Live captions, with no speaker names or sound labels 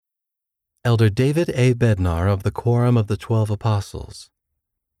Elder David A. Bednar of the Quorum of the 12 Apostles.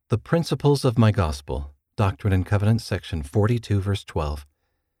 The Principles of My Gospel, Doctrine and Covenants, section 42, verse 12.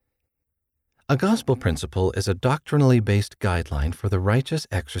 A gospel principle is a doctrinally based guideline for the righteous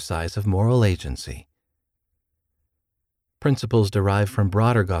exercise of moral agency. Principles derive from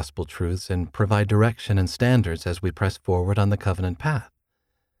broader gospel truths and provide direction and standards as we press forward on the covenant path.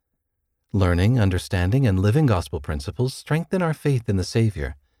 Learning, understanding, and living gospel principles strengthen our faith in the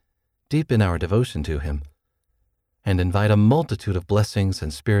Savior, deepen our devotion to Him, and invite a multitude of blessings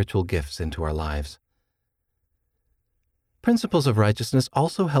and spiritual gifts into our lives. Principles of righteousness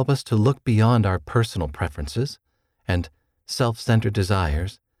also help us to look beyond our personal preferences and self-centered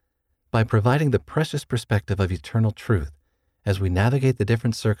desires by providing the precious perspective of eternal truth as we navigate the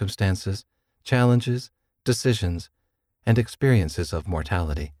different circumstances, challenges, decisions, and experiences of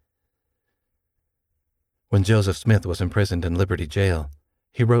mortality. When Joseph Smith was imprisoned in Liberty Jail,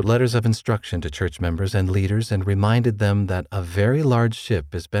 he wrote letters of instruction to church members and leaders and reminded them that a very large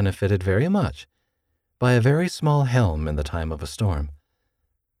ship is benefited very much by a very small helm in the time of a storm,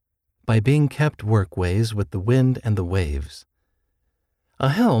 by being kept workways with the wind and the waves. A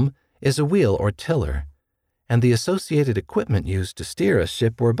helm is a wheel or tiller, and the associated equipment used to steer a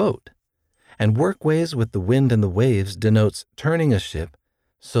ship or boat, and workways with the wind and the waves denotes turning a ship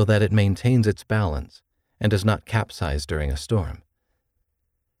so that it maintains its balance and does not capsize during a storm.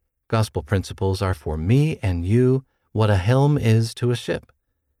 Gospel principles are for me and you what a helm is to a ship.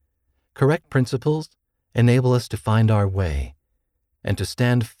 Correct principles enable us to find our way and to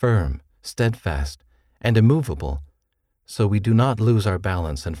stand firm, steadfast, and immovable so we do not lose our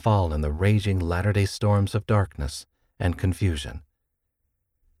balance and fall in the raging latter-day storms of darkness and confusion.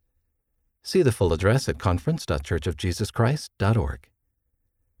 See the full address at conference.churchofjesuschrist.org.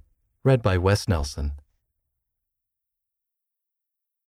 Read by Wes Nelson,